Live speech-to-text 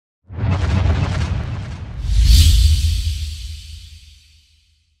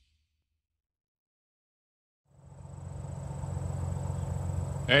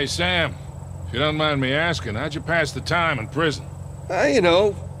Hey, Sam. If you don't mind me asking, how'd you pass the time in prison? You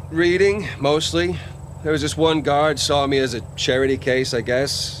know, reading, mostly. There was this one guard saw me as a charity case, I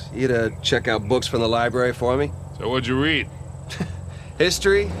guess. He had to check out books from the library for me. So what'd you read?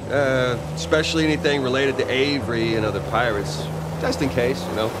 History, especially anything related to Avery and other pirates. Just in case,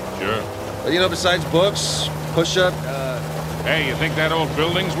 you know. Sure. But, you know, besides books, push-up, Hey, you think that old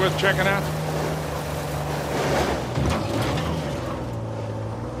building's worth checking out?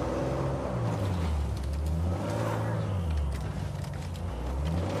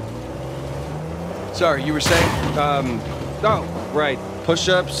 Sorry, you were saying? Oh, right.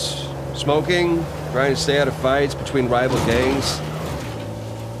 Push-ups, smoking, trying to stay out of fights between rival gangs.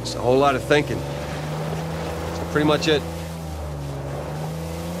 It's a whole lot of thinking. That's pretty much it.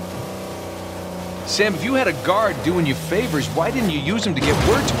 Sam, if you had a guard doing you favors, why didn't you use him to get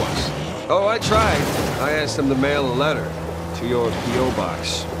word to us? Oh, I tried. I asked him to mail a letter to your P.O.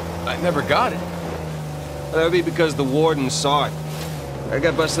 box. I never got it. That would be because the warden saw it. I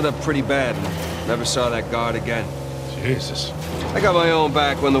got busted up pretty bad and never saw that guard again. Jesus. I got my own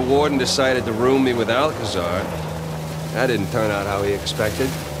back when the warden decided to room me with Alcazar. That didn't turn out how he expected.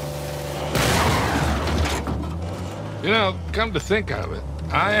 You know, come to think of it,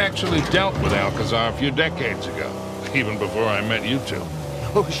 I actually dealt with Alcazar a few decades ago, even before I met you two.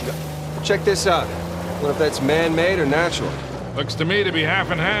 Oh, shit. Check this out. What if that's man-made or natural? Looks to me to be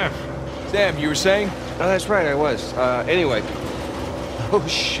half and half. Sam, you were saying? Oh, that's right, I was. Anyway. Oh,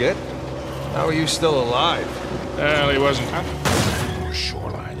 shit. How are you still alive? Well, he wasn't...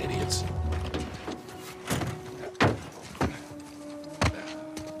 Shoreline idiots.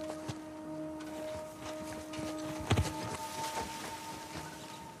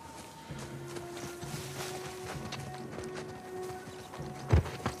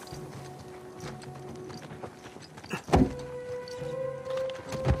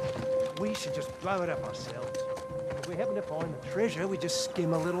 We should just blow it up ourselves. If we happen to find the treasure, we just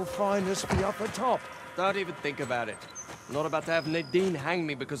skim a little finder's fee off the top. Don't even think about it. I'm not about to have Nadine hang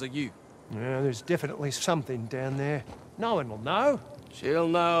me because of you. Yeah, there's definitely something down there. No one will know. She'll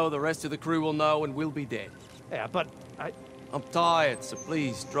know, the rest of the crew will know, and we'll be dead. Yeah, but I'm tired, so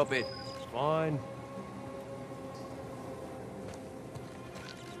please, drop it. it's fine.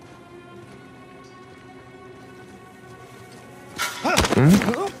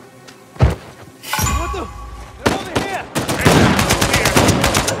 What the? They're over here!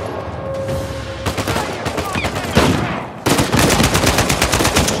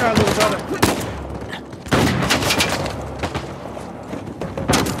 Try, little brother.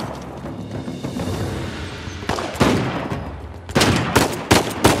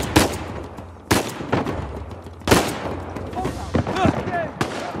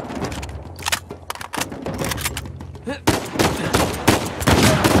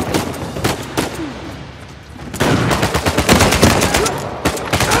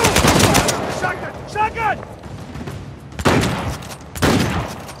 Shotgun!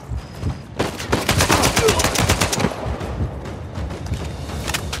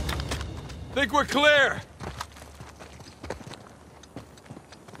 Think we're clear.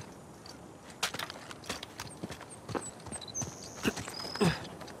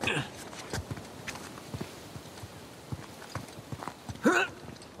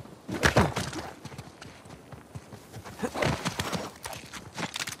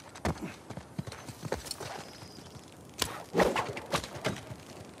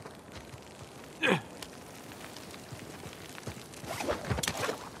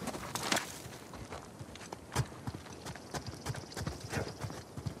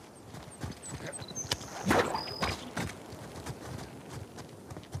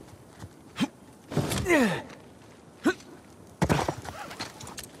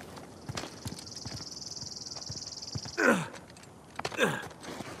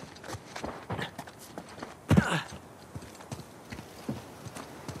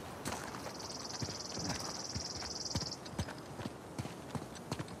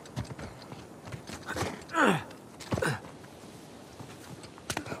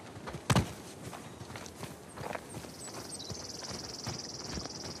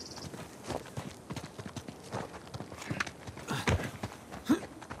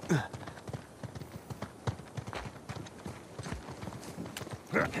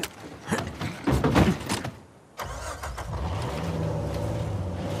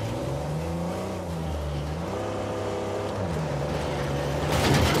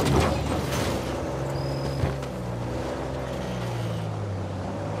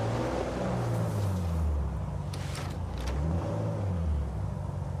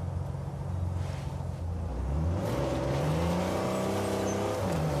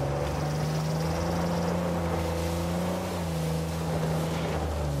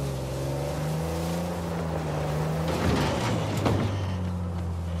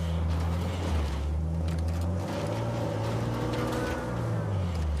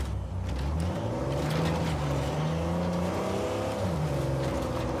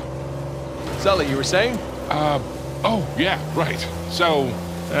 Sully, you were saying? Oh, yeah, right. So,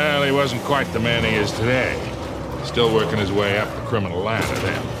 well, he wasn't quite the man he is today. Still working his way up the criminal ladder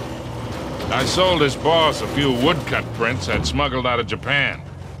then. I sold his boss a few woodcut prints I'd smuggled out of Japan.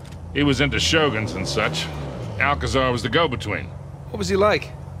 He was into shoguns and such. Alcazar was the go-between. What was he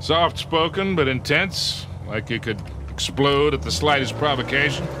like? Soft-spoken, but intense. Like you could explode at the slightest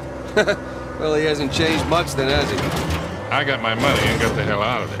provocation. Well, he hasn't changed much then, has he? I got my money and got the hell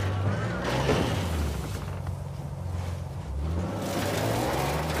out of there.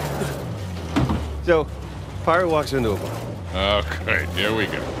 So, Pirate walks into a bar, Oh, great. Here we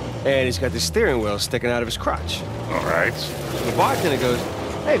go. and he's got the steering wheel sticking out of his crotch. All right. So the bartender goes,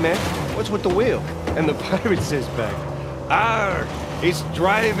 "Hey, man, what's with the wheel?" And the pirate says back, "Arr, it's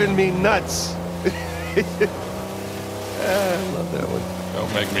driving me nuts." I love that one.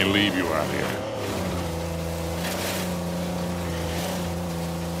 Don't make me leave you out here.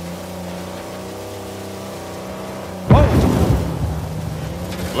 Whoa!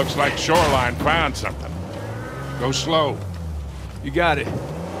 Looks like Shoreline found something. Go slow. You got it.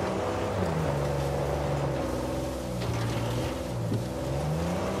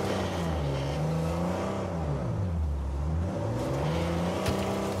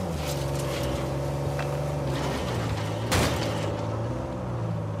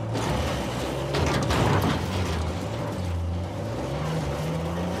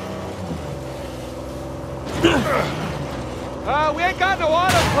 We ain't got no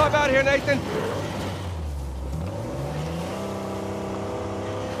auto club out here, Nathan.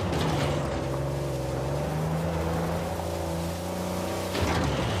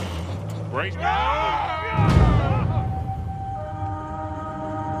 Right.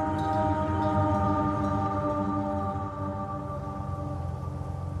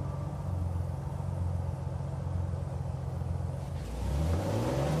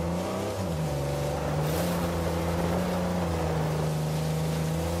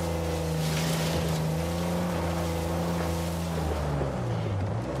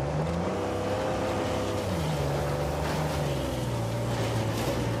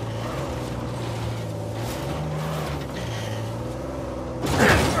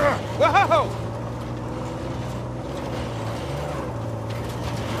 Whoa!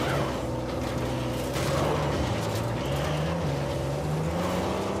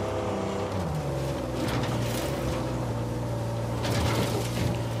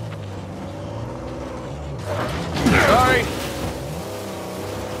 Sorry.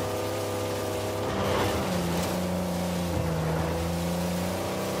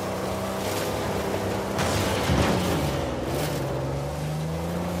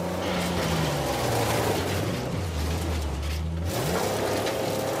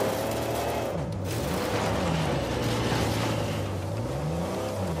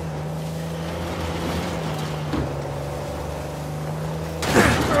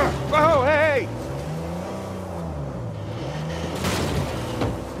 Whoa, hey!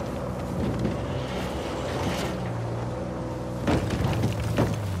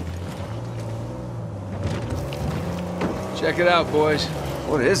 Check it out, boys.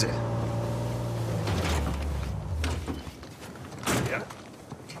 What is it?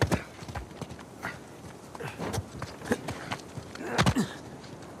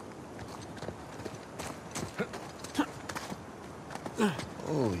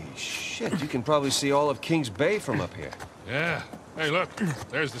 Holy shit, you can probably see all of Kings Bay from up here. Yeah. Hey, look.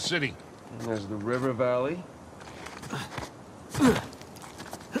 There's the city. And there's the river valley.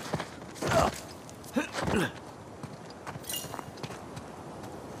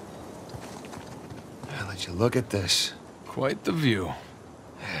 I'll let you look at this. Quite the view.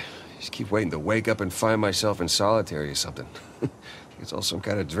 Just keep waiting to wake up and find myself in solitary or something. It's all some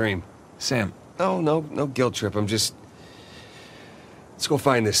kind of dream. Sam. No guilt trip. I'm just... Let's go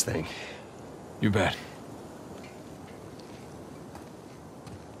find this thing. You bet.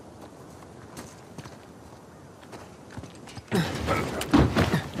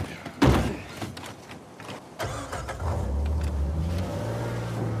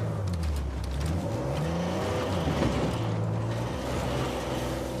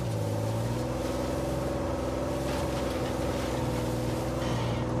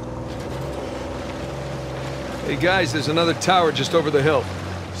 Hey guys, there's another tower just over the hill.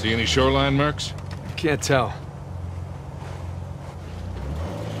 See any shoreline mercs? Can't tell.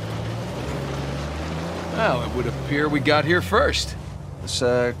 Well, it would appear we got here first. Let's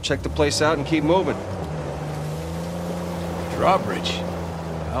check the place out and keep moving. Drawbridge.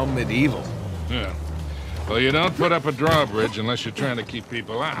 How medieval. Yeah. Well, you don't put up a drawbridge unless you're trying to keep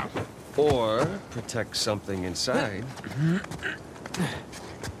people out. Or protect something inside.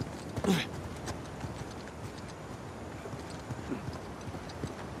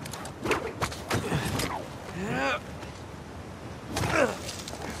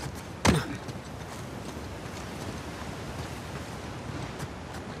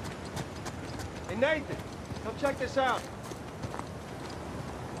 Nathan, come check this out.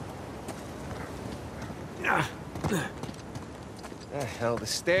 Hell, the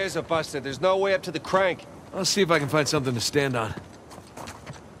stairs are busted. There's no way up to the crank. I'll see if I can find something to stand on.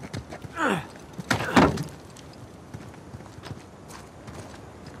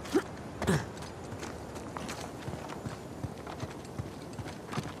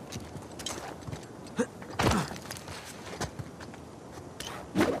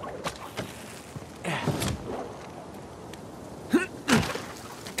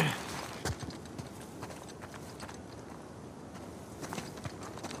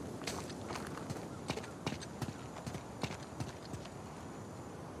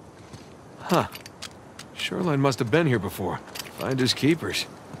 Huh. Shoreline must have been here before. Finders keepers.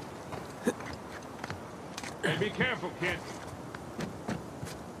 Hey, be careful, kid.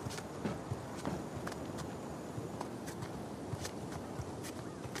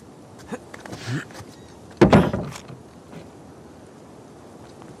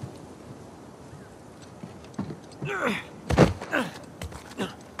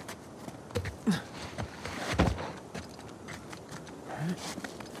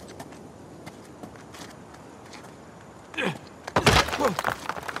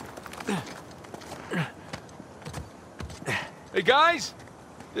 Hey guys,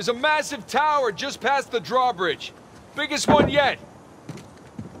 there's a massive tower just past the drawbridge. Biggest one yet.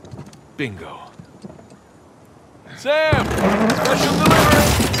 Bingo. Sam! Special delivery!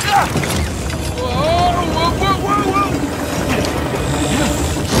 Ah! Whoa, whoa, whoa, whoa,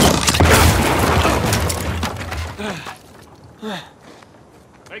 whoa!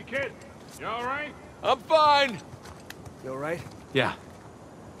 Hey, kid, you all right? I'm fine. You all right? Yeah.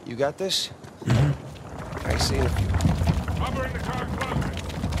 You got this? I see it. I'll bring the car closer.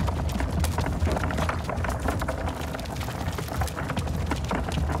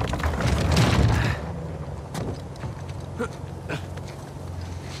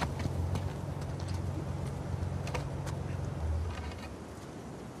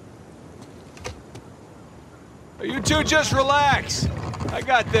 You two just relax. I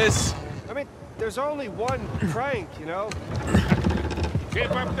got this. I mean, there's only one crank, you know?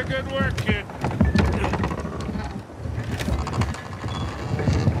 Keep up the good work, kid.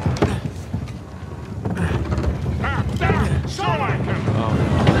 Down! Shoreline coming!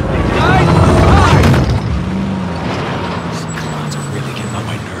 These clowns are really getting on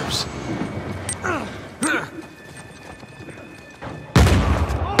my nerves.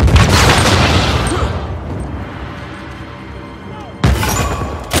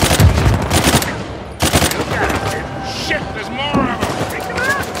 Shit, there's more of them!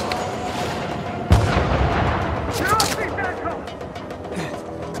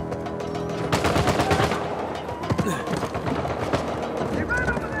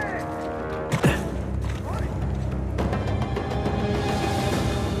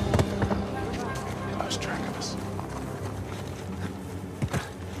 They lost track of us.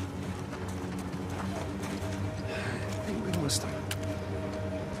 I think we must have.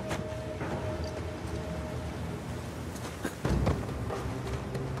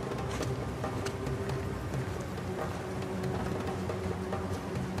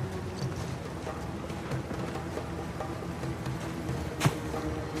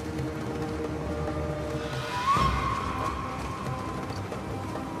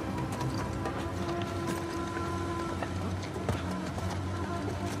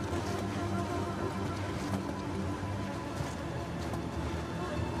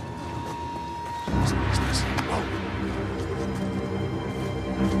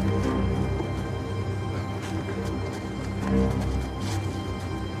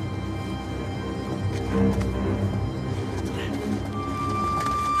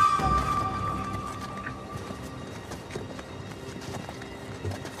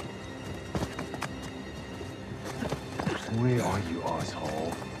 Where are you,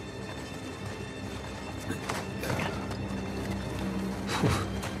 asshole?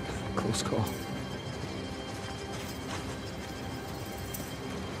 Close call.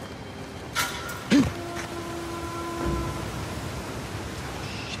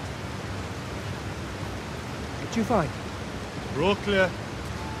 What'd you find? Roll clear.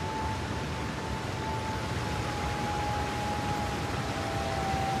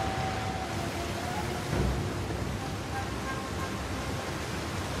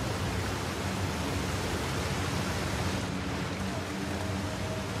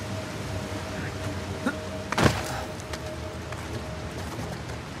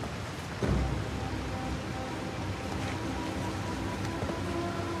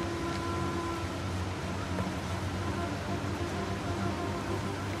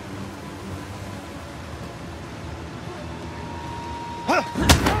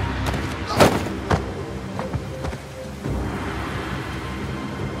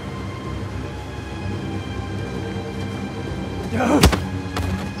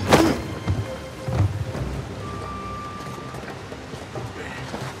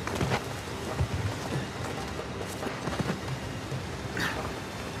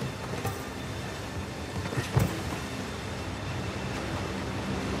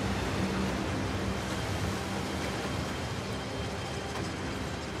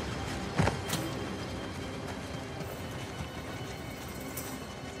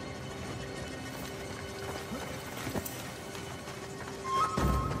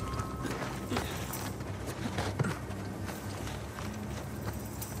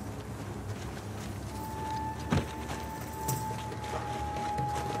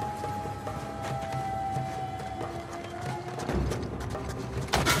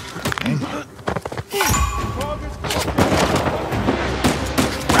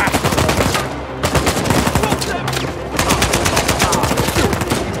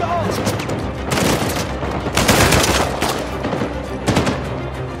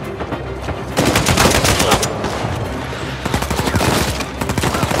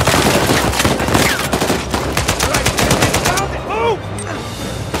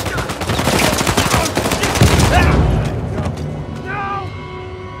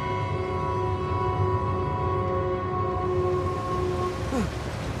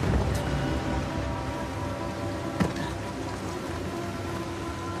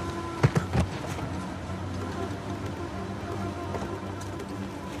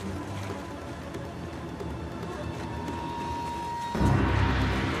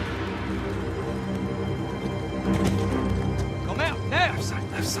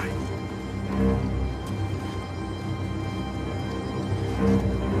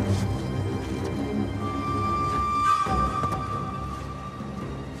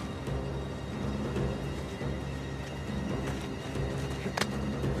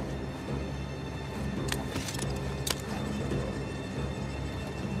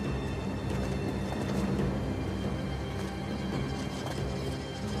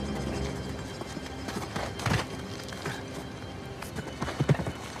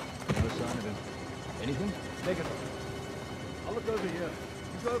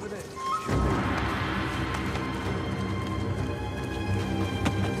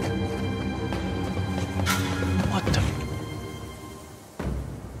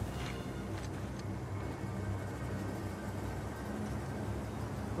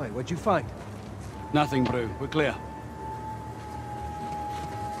 Wait, what'd you find? Nothing, Brew. We're clear.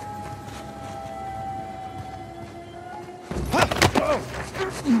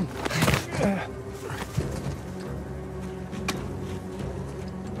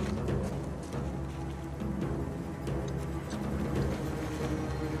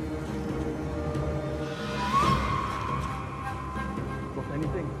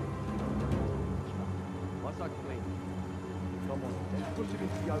 Anything? What's that clean? Come on, let's push it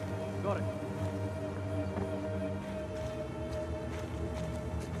into the open. Got it.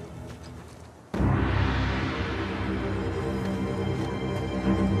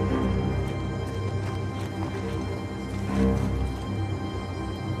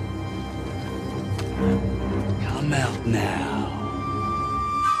 Come out now.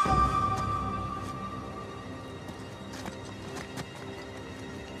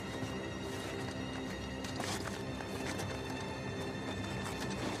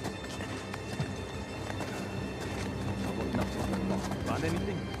 Find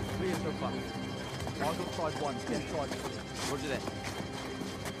anything? Clear so far. I'll go side one. Scan side. Roger that.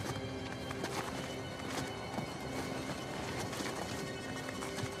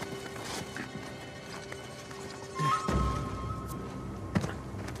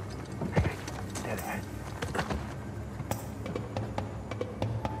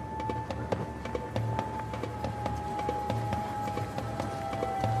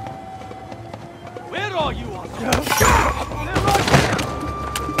 Where are you, Oscar?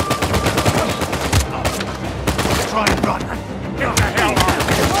 Try and run. Get the hell out!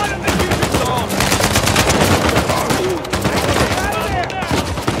 Why don't they keep it on?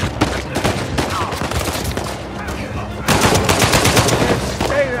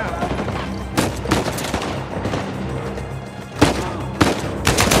 Stay there.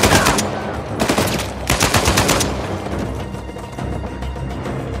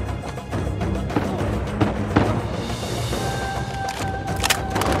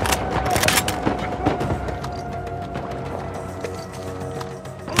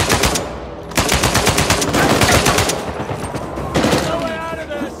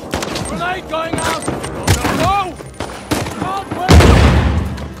 Going out! No! Not well!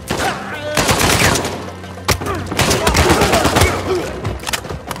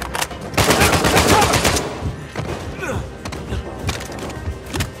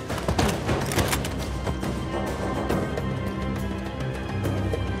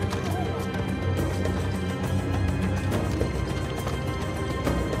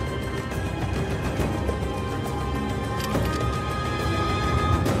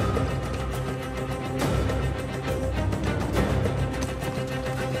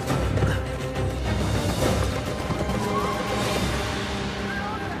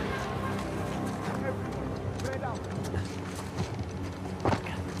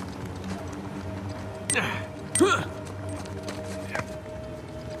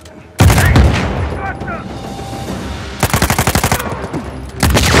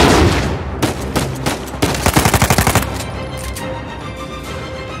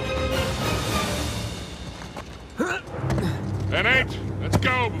 Nate, let's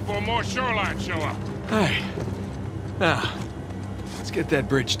go before more shoreline show up. Hey. Now, let's get that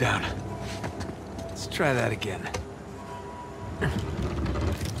bridge down. Let's try that again.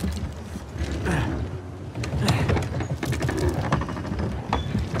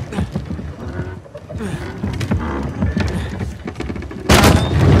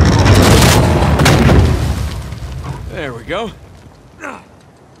 There we go.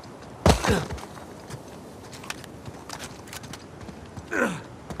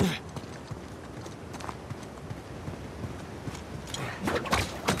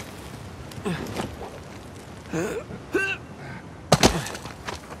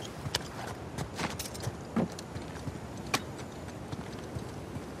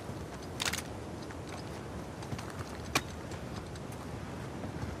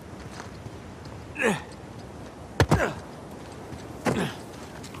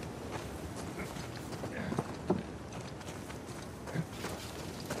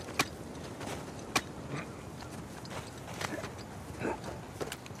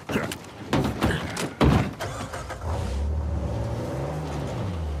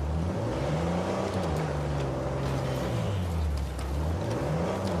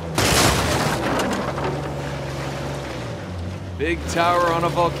 Big tower on a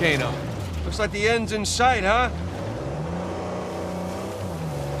volcano. Looks like the end's in sight, huh?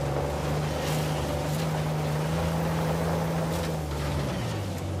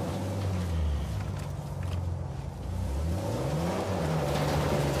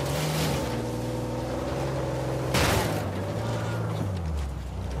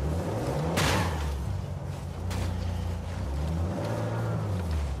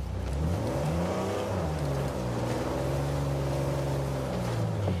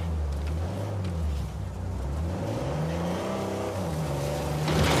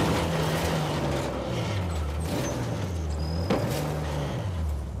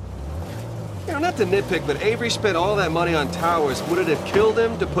 You know, not to nitpick, but Avery spent all that money on towers. Would it have killed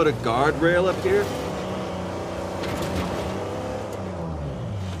him to put a guardrail up here?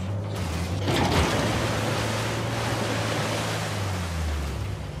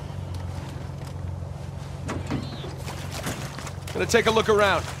 Gonna take a look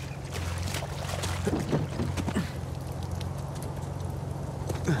around.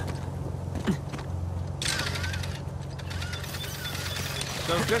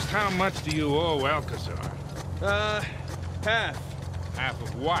 So just how much do you owe Alcazar? Half. Half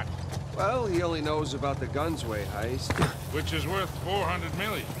of what? Well, he only knows about the Gunsway heist. Which is worth 400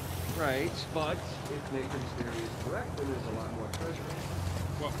 million. Right, but if Nathan's theory is correct, then there's a lot more treasure.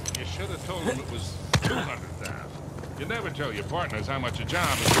 Well, you should have told him it was 200,000. You never tell your partners how much a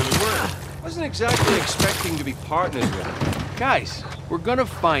job is really worth. Wasn't exactly expecting to be partners with him. Guys, we're gonna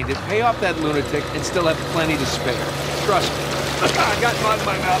find it, pay off that lunatic, and still have plenty to spare. Trust me. I got mud in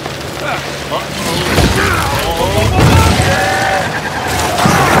my mouth.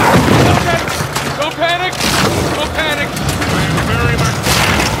 Don't panic! Don't panic! I am very much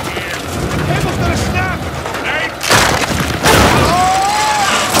here. The cable's gonna snap! Nate!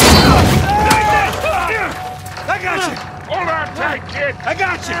 I got you! Hold on tight, kid! I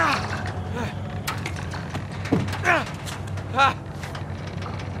got you!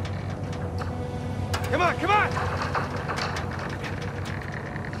 Come on, come on!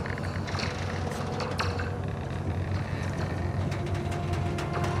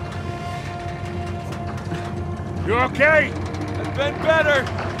 You okay? I've been better!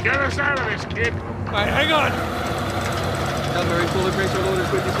 Get us out of this, kid! All right, hang on! Hail Mary, full of grace, our Lord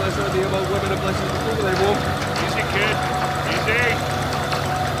is with you, blessed are thee among women, and blessed is the fruit of thy womb. Easy, kid. Easy.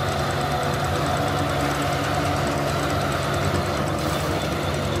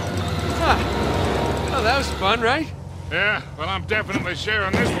 Oh, that was fun, right? Yeah, well, I'm definitely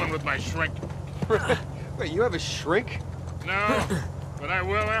sharing this one with my shrink. Wait, you have a shrink? No, but I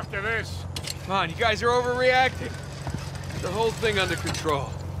will after this. Come on, you guys are overreacting. Get the whole thing under control.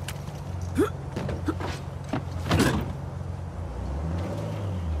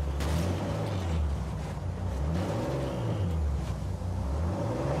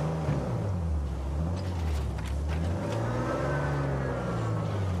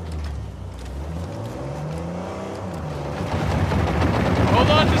 Hold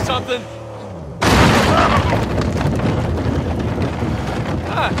on to something.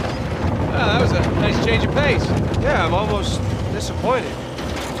 That was a nice change of pace. Yeah, I'm almost disappointed.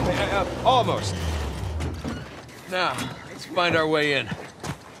 Almost. Now, let's find our way in.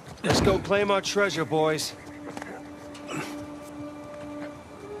 Let's go claim our treasure, boys.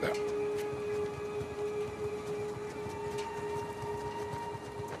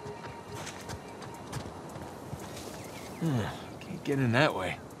 Can't get in that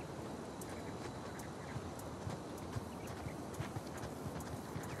way.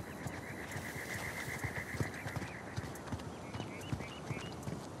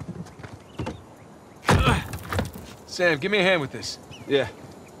 Sam, give me a hand with this. Yeah.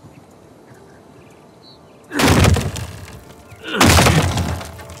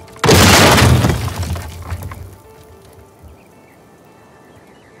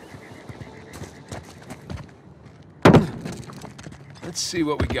 Let's see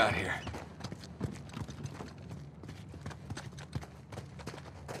what we got here.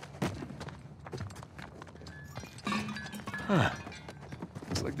 Huh.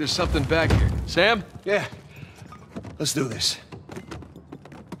 Looks like there's something back here. Sam? Yeah. Let's do this.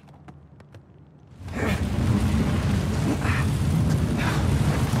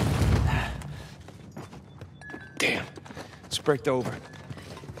 Damn. It's bricked over.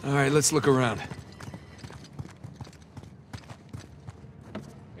 All right, let's look around.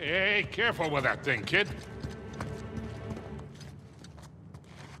 Hey, careful with that thing, kid.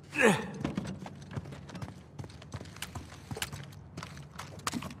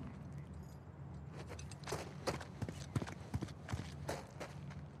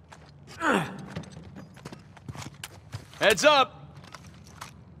 Heads up!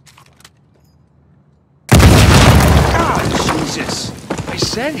 God, Jesus! I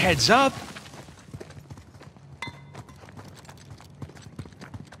said heads up!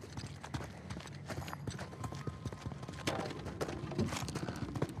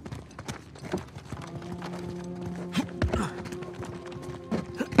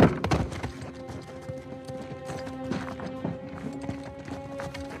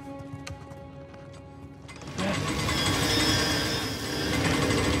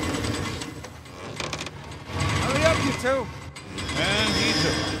 Hurry up, you two! And he's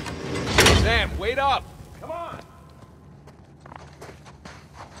up. Sam, wait up! Come on!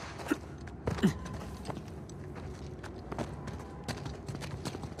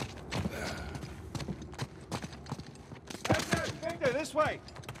 That's it! Victor, this way!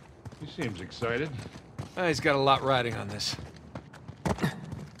 He seems excited. He's got a lot riding on this.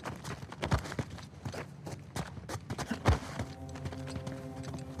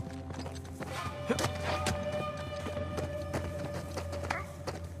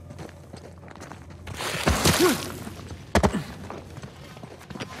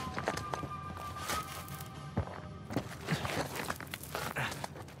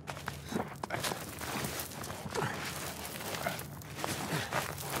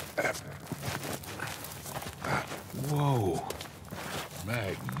 Whoa.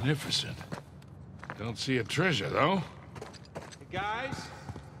 Magnificent. Don't see a treasure, though. Hey, guys?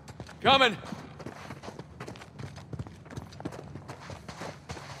 Coming!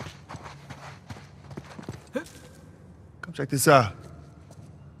 Come check this out.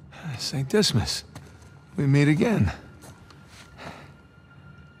 St. Dismas. We meet again.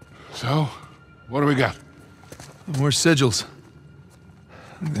 So, what do we got? More sigils.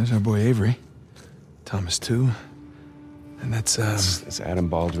 There's our boy Avery. Thomas, too. And that's, It's Adam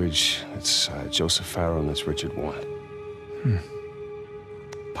Baldridge, it's Joseph Farrow, and that's Richard Warren.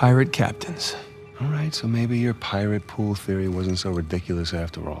 pirate captains. All right, so maybe your pirate pool theory wasn't so ridiculous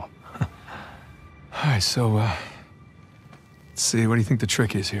after all. All right, so, let's see, what do you think the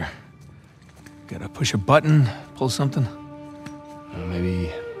trick is here? Gotta push a button, pull something?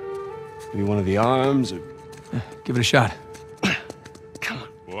 Maybe one of the arms, or... Give it a shot.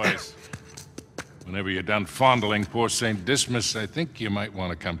 Boys, whenever you're done fondling poor St. Dismas, I think you might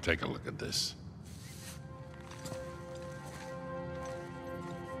want to come take a look at this.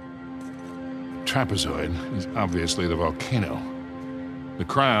 Trapezoid is obviously the volcano. The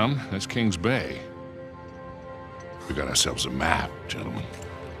crown is King's Bay. We got ourselves a map, gentlemen.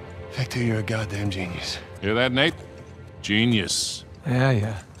 Victor, you're a goddamn genius. Hear that, Nate? Genius.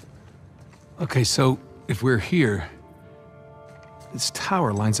 Yeah. Okay, so, if we're here, this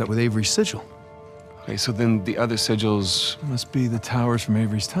tower lines up with Avery's sigil. Okay, so then the other sigils... Must be the towers from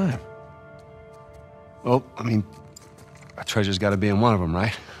Avery's time. Well, I mean, a treasure's gotta be in one of them,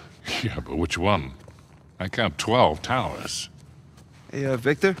 right? Yeah, but which one? I count 12 towers. Hey,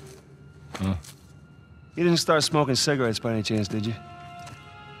 Victor? Huh? You didn't start smoking cigarettes by any chance, did you?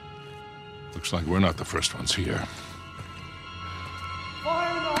 Looks like we're not the first ones here.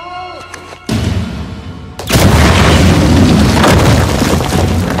 Fire in the hole!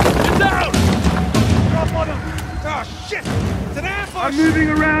 Get down! Drop on him! Oh, shit! It's an ambush! I'm moving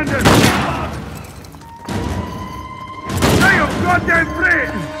around us. Stay your goddamn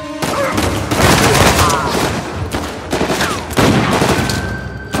place!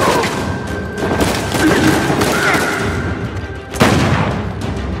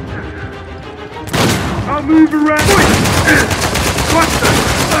 Move around. Cluster.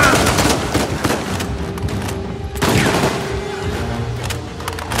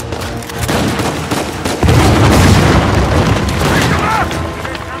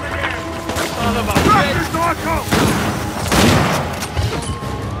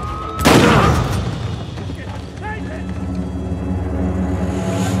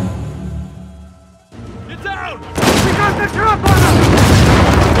 Get down! We got the drop on them!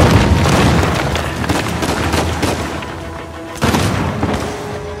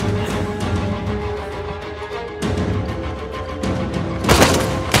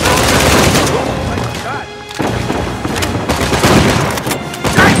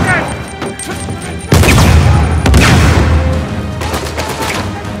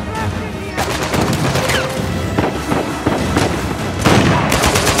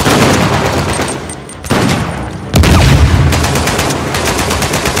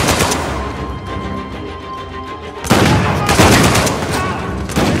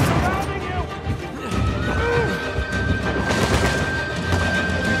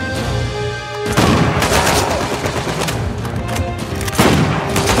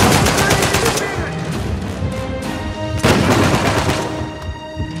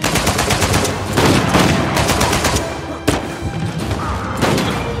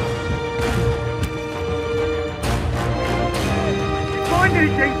 Find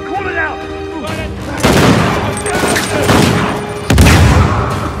anything, call it out!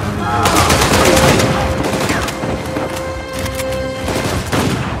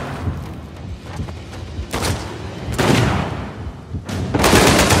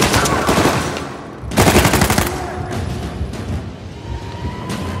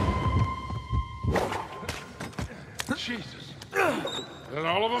 Jesus. Is that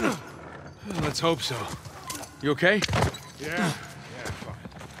all of them? Let's hope so. You okay? Yeah, fine.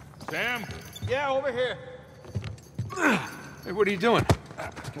 Sam? Yeah, over here. Hey, what are you doing?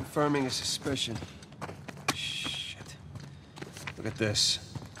 Confirming a suspicion. Shit. Look at this.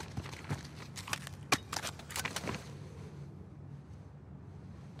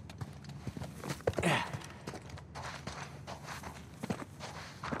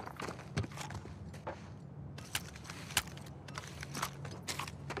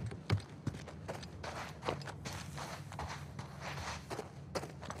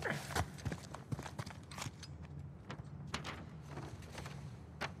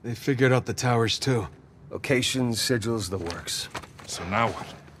 They figured out the towers, too. Locations, sigils, the works. So now what?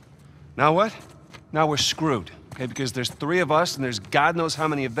 Now what? Now we're screwed. Okay, because there's 3 of us and there's God knows how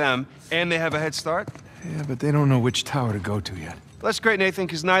many of them, and they have a head start. Yeah, but they don't know which tower to go to yet. That's great, Nathan,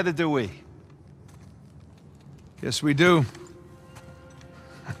 because neither do we. Yes, we do.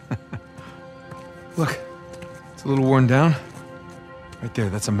 Look, it's a little worn down. Right there,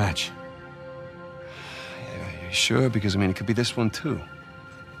 that's a match. Yeah, you sure? Because, I mean, it could be this one, too.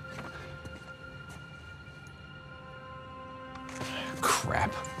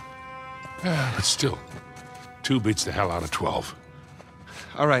 Crap. But still, 2 beats the hell out of 12.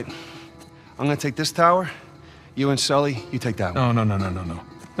 All right. I'm gonna take this tower. You and Sully, you take that one.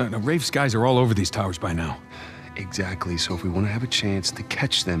 No, Rafe's guys are all over these towers by now. Exactly. So if we want to have a chance to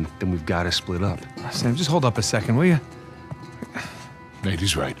catch them, then we've got to split up. Sam, just hold up a second, will you? Nate,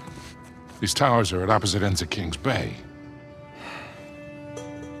 he's right. These towers are at opposite ends of King's Bay.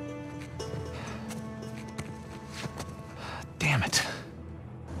 Damn it.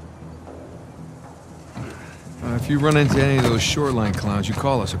 If you run into any of those shoreline clowns, you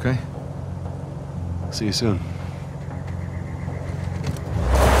call us, okay? See you soon.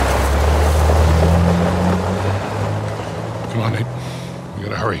 Come on, Nate. We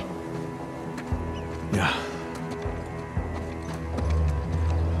gotta hurry.